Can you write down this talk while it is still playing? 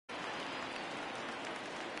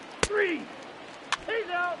3. He's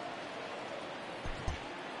out.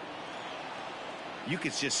 You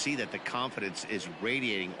can just see that the confidence is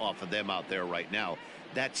radiating off of them out there right now.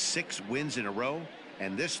 That's 6 wins in a row,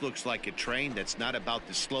 and this looks like a train that's not about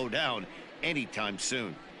to slow down anytime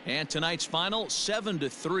soon. And tonight's final,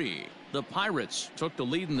 7-3. The Pirates took the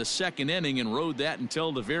lead in the second inning and rode that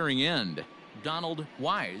until the very end. Donald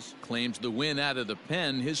Wise claims the win out of the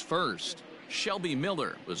pen, his first. Shelby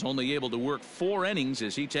Miller was only able to work 4 innings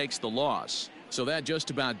as he takes the loss. So that just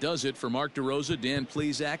about does it for Mark DeRosa, Dan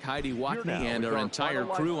Plesac, Heidi Watney, and our entire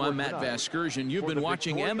crew. I'm Matt Vasgersian. You've been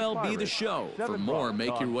watching MLB The Show. For more,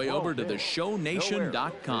 make your way over to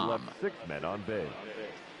theshownation.com. 6 men on base.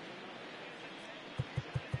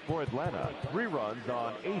 For Atlanta, 3 runs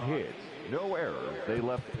on 8 hits. No errors. They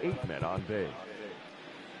left 8 men on base.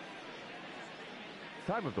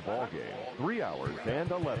 Time of the ball game, 3 hours and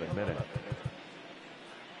 11 minutes.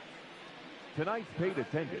 Tonight's paid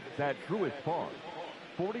attendance at Truist Park,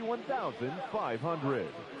 41,500.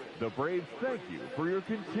 The Braves thank you for your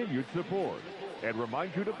continued support and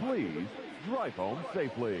remind you to please drive home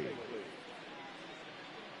safely.